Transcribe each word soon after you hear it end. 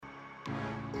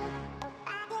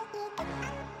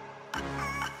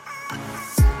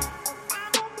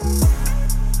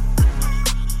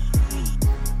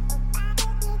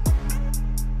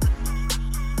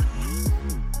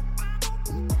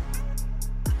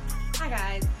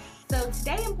guys. So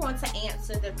today I'm going to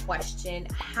answer the question,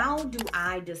 how do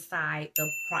I decide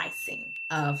the pricing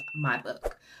of my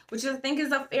book? Which I think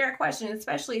is a fair question,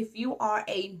 especially if you are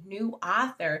a new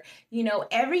author. You know,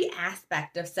 every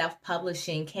aspect of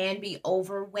self-publishing can be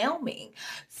overwhelming.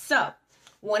 So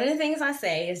one of the things I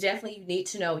say is definitely you need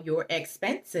to know your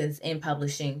expenses in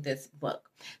publishing this book.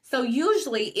 So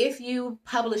usually if you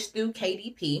publish through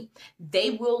KDP,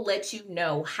 they will let you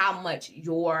know how much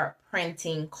your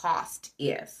printing cost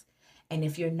is. And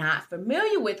if you're not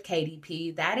familiar with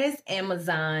KDP, that is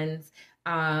Amazon's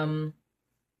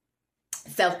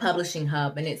self-publishing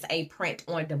hub, and it's a print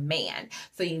on demand.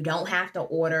 So you don't have to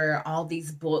order all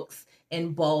these books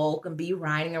in bulk and be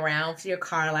riding around to your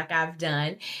car like I've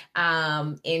done,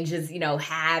 and just,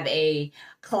 have a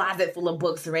closet full of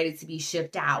books ready to be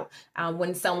shipped out.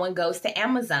 When someone goes to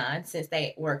Amazon, since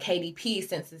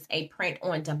it's a print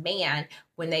on demand,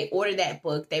 when they order that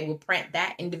book, they will print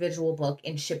that individual book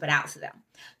and ship it out to them.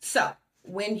 So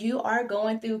when you are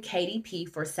going through KDP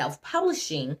for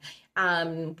self-publishing,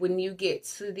 when you get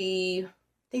to the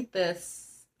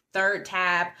second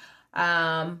tab,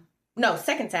 once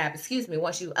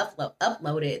you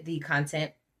uploaded the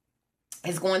content,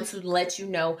 is going to let you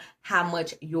know how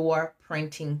much your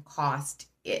printing cost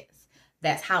is.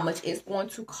 That's how much it's going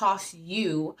to cost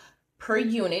you per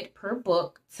unit, per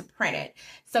book to print it.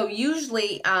 So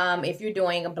usually, if you're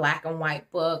doing a black and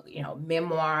white book,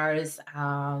 memoirs,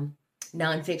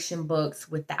 nonfiction books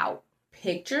without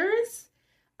pictures,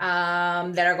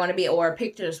 that are going to be, or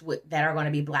pictures that are going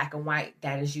to be black and white,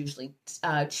 that is usually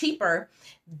cheaper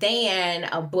than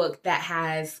a book that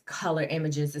has color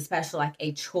images, especially like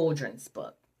a children's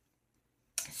book.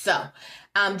 So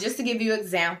just to give you an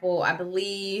example, I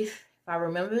believe, if I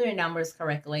remember the numbers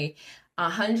correctly,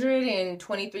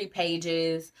 123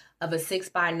 pages of a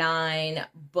 6x9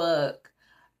 book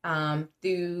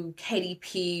through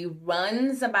KDP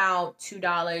runs about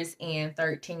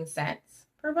 $2.13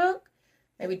 per book,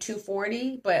 maybe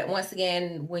 $2.40. But once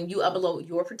again, when you upload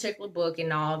your particular book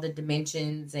and all the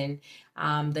dimensions and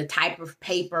the type of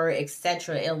paper,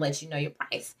 etc., it'll let you know your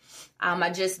price. I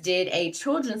just did a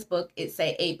children's book. It's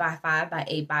a 8x5 by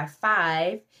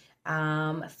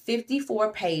 8x5,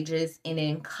 54 pages, and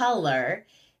in color,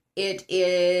 it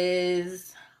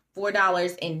is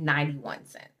 $4.91.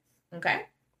 Okay.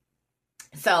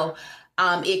 So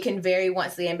it can vary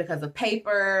once again because of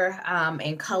paper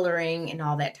and coloring and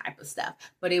all that type of stuff,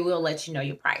 but it will let you know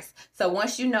your price. So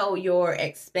once you know your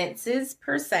expenses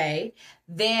per se,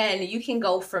 then you can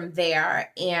go from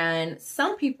there. And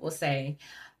some people say,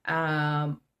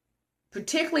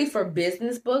 particularly for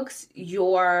business books,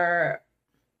 your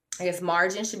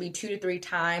margin should be 2 to 3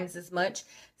 times as much.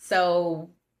 So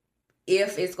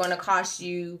if it's going to cost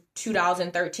you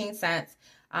 $2.13,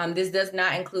 this does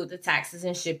not include the taxes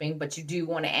and shipping, but you do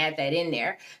want to add that in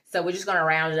there. So we're just going to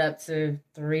round it up to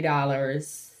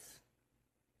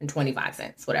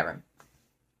 $3.25, whatever.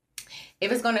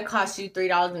 If it's going to cost you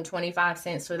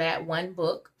 $3.25 for that one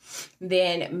book,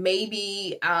 then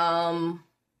maybe for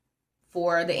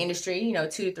the industry, 2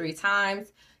 to 3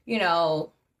 times, $10.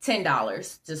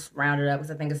 Just round it up because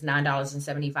I think it's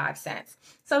 $9.75.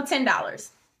 So $10.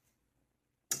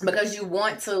 Because you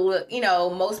want to look,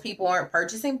 most people aren't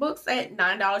purchasing books at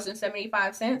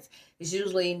 $9.75. It's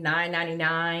usually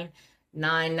 $9.99,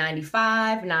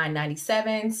 $9.95,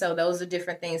 $9.97. So those are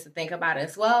different things to think about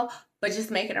as well. But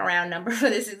just make it a round number for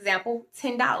this example,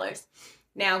 $10.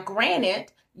 Now,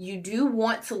 granted, you do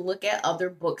want to look at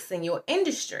other books in your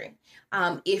industry.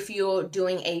 If you're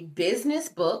doing a business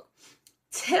book,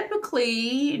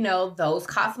 typically, those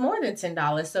cost more than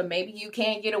 $10. So maybe you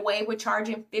can't get away with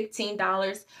charging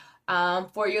 $15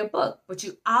 for your book. But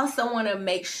you also want to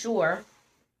make sure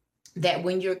that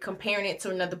when you're comparing it to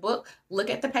another book, look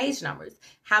at the page numbers.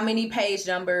 How many page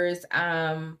numbers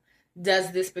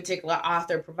does this particular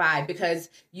author provide? Because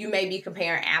you may be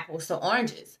comparing apples to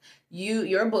oranges.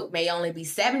 Your book may only be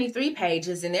 73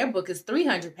 pages and their book is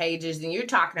 300 pages, and you're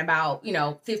talking about,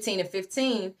 15 to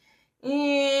 15.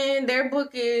 And their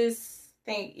book is,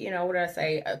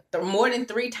 more than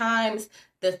 3 times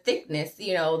the thickness,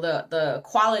 the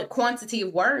quantity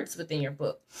of words within your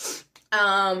book.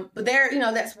 But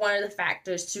that's one of the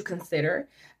factors to consider.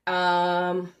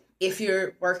 If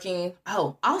you're working, I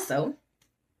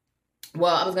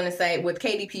was going to say with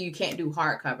KDP, you can't do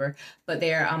hardcover, but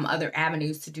there are other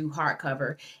avenues to do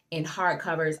hardcover, and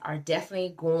hardcovers are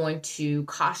definitely going to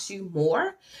cost you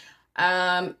more.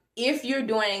 If you're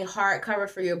doing hardcover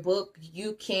for your book,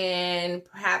 you can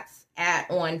perhaps add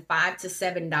on $5 to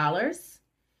 $7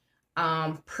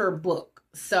 per book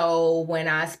So when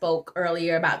I spoke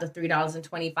earlier about the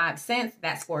 $3.25,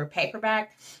 that's for a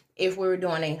paperback. If we were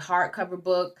doing a hardcover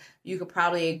book, you could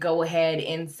probably go ahead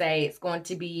and say it's going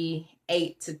to be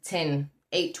 $8.25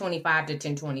 to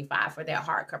 $10.25 for that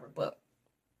hardcover book.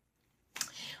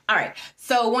 All right.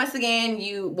 So once again,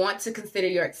 you want to consider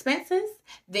your expenses.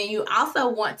 Then you also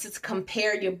want to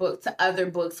compare your book to other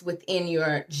books within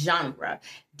your genre.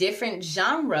 Different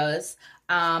genres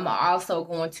are also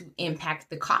going to impact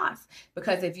the cost,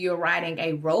 because if you're writing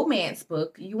a romance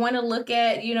book, you want to look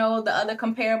at, the other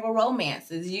comparable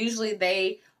romances. Usually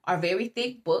they are very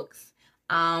thick books.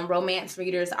 Romance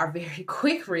readers are very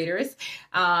quick readers,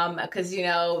 because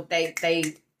they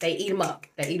eat them up.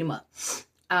 They eat them up.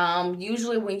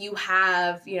 Usually when you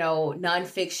have,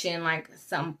 nonfiction, like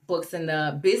some books in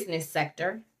the business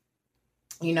sector,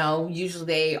 usually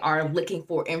they are looking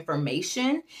for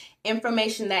information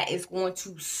that is going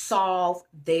to solve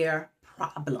their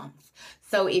problems.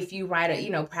 So if you write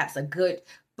perhaps a good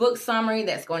book summary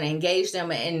that's going to engage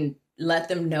them and let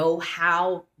them know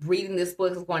how reading this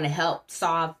book is going to help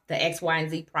solve the X, Y, and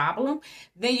Z problem,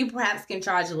 then you perhaps can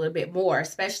charge a little bit more,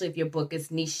 especially if your book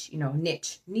is niche,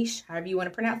 however you want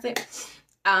to pronounce it.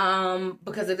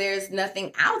 Because if there's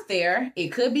nothing out there, it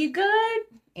could be good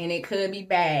and it could be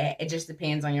bad. It just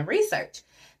depends on your research,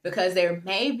 because there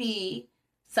may be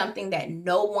something that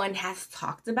no one has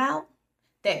talked about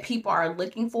that people are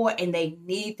looking for and they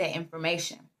need that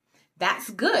information. That's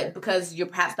good, because you're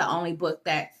perhaps the only book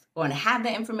that's going to have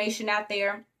the information out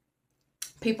there.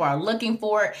 People are looking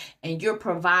for it, and you're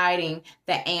providing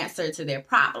the answer to their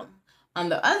problem. On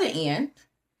the other end,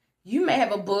 you may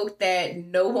have a book that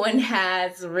no one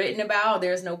has written about.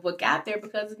 There's no book out there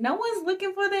because no one's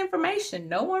looking for the information.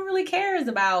 No one really cares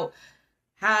about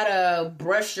how to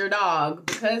brush your dog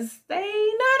because they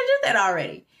know how to do that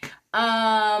already.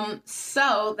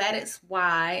 So that is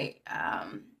why,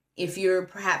 if you're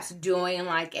perhaps doing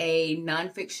like a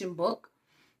nonfiction book,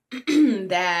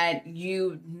 that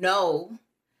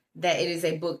that it is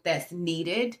a book that's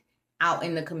needed out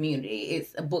in the community.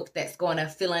 It's a book that's going to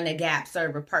fill in a gap,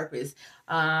 serve a purpose.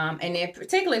 And in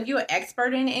particular, if you're an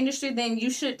expert in the industry, then you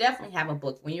should definitely have a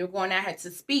book when you're going out here to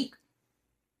speak.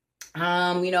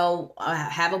 Have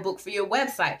a book for your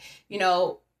website.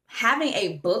 Having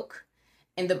a book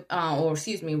in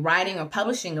writing or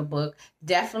publishing a book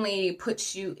definitely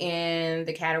puts you in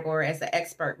the category as an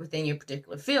expert within your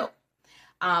particular field.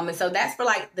 And so that's for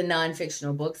like the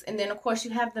non-fictional books. And then of course you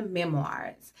have the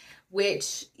memoirs,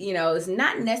 which, is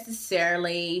not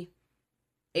necessarily,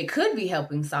 it could be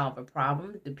helping solve a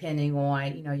problem depending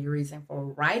on, your reason for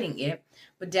writing it.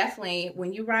 But definitely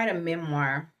when you write a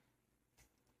memoir,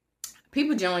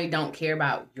 people generally don't care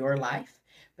about your life,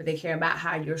 but they care about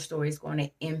how your story is going to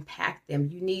impact them.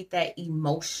 You need that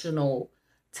emotional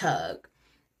tug.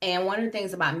 And one of the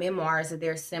things about memoirs is that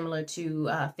they're similar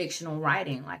to fictional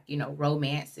writing, like,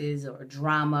 romances or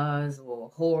dramas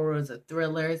or horrors or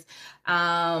thrillers.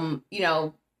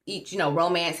 Each,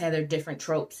 romance has their different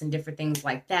tropes and different things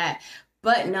like that.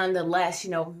 But nonetheless,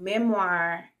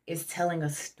 memoir is telling a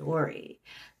story.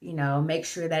 Make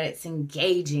sure that it's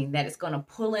engaging, that it's going to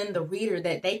pull in the reader,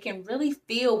 that they can really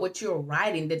feel what you're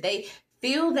writing, that they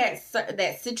feel that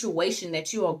situation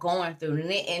that you are going through,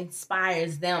 and it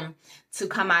inspires them to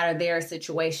come out of their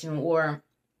situation, or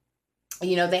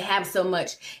they have so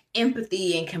much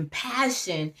empathy and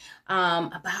compassion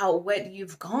about what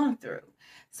you've gone through.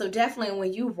 So definitely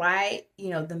when you write,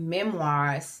 the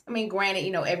memoirs, I mean,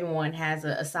 granted, everyone has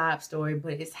a side story,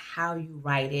 but it's how you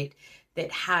write it,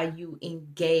 that how you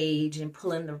engage and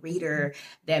pull in the reader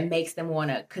that makes them want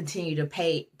to continue to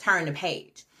turn the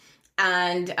page.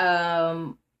 And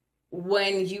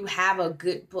when you have a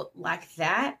good book like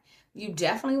that, you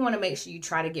definitely want to make sure you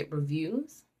try to get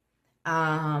reviews.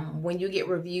 When you get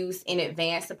reviews in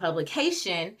advance of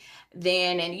publication,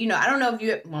 then, and I don't know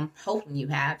if I'm hoping you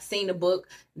have seen a book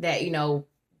that, as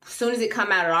soon as it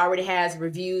come out, it already has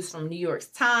reviews from New York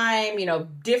Times,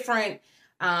 different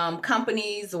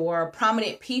companies or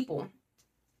prominent people,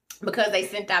 because they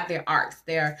sent out their ARCs,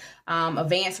 their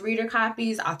advanced reader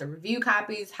copies, author review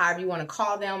copies, however you want to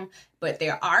call them, but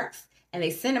they're ARCs, and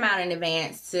they send them out in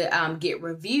advance to get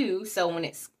reviews. So when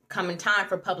it's coming time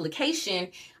for publication,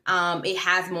 it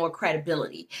has more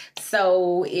credibility.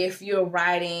 So if you're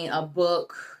writing a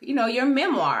book, your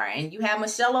memoir, and you have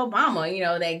Michelle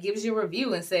Obama, that gives you a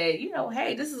review and said,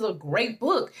 hey, this is a great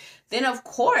book, then of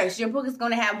course your book is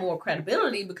going to have more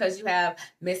credibility because you have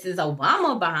Mrs.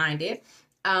 Obama behind it.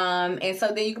 And so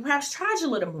then you can perhaps charge a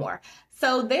little more.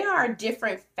 So there are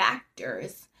different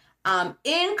factors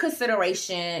in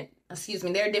consideration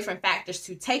there are different factors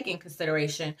to take in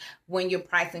consideration when you're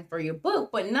pricing for your book.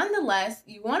 But nonetheless,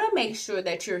 you want to make sure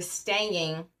that you're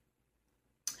staying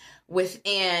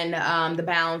within the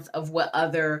bounds of what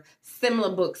other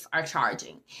similar books are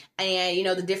charging. And,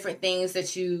 the different things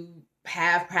that you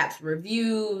have, perhaps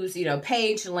reviews,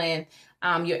 page length,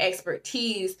 your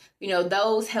expertise,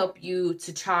 those help you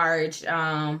to charge, maybe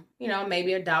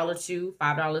 $1, $2,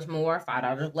 $5 more,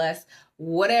 $5 less,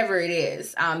 whatever it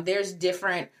is. There's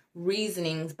different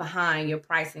reasonings behind your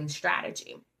pricing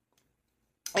strategy.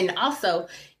 And also,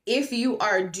 if you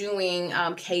are doing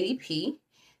KDP,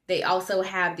 they also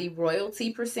have the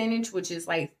royalty percentage, which is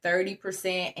like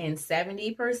 30% and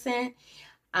 70%.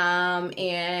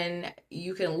 And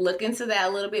you can look into that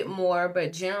a little bit more,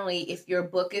 but generally, if your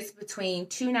book is between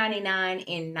 $2.99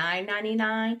 and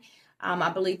 $9.99, I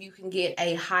believe you can get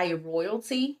a higher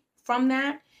royalty from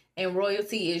that. And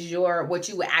royalty is what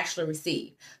you would actually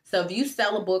receive. So if you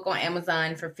sell a book on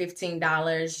Amazon for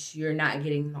 $15, you're not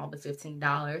getting all the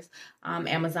 $15.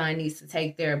 Amazon needs to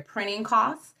take their printing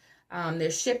costs,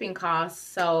 their shipping costs.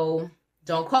 So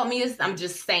don't quote me. I'm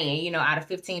just saying, out of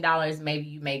 $15, maybe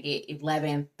you may get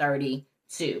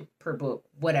 $11.32 per book,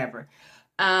 whatever.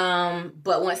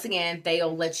 But once again,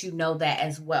 they'll let you know that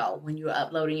as well. When you're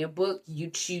uploading your book, you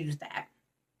choose that.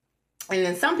 And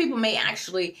then some people may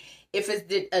actually, if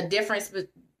it's a difference,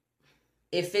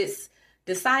 if it's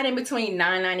deciding between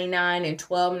 $9.99 and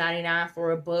 $12.99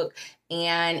 for a book,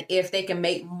 and if they can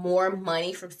make more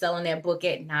money from selling that book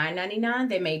at $9.99,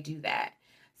 they may do that.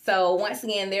 So once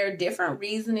again, there are different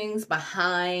reasonings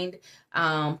behind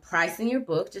pricing your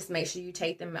book. Just make sure you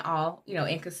take them all,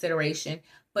 in consideration,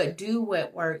 but do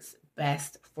what works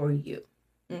best for you.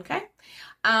 Okay.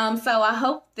 So I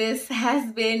hope this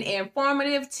has been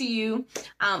informative to you.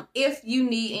 If you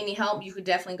need any help, you could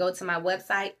definitely go to my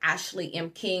website,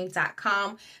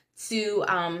 ashleymking.com, to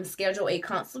schedule a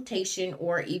consultation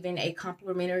or even a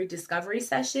complimentary discovery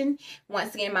session.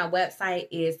 Once again, my website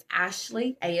is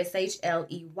Ashley,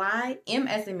 ASHLEY, M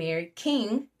as in Mary,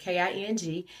 King,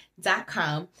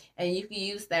 KING.com. And you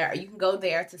can go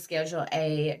there to schedule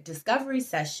a discovery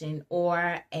session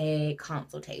or a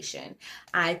consultation.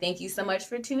 I thank you so much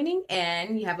for tuning,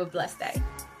 and you have a blessed day.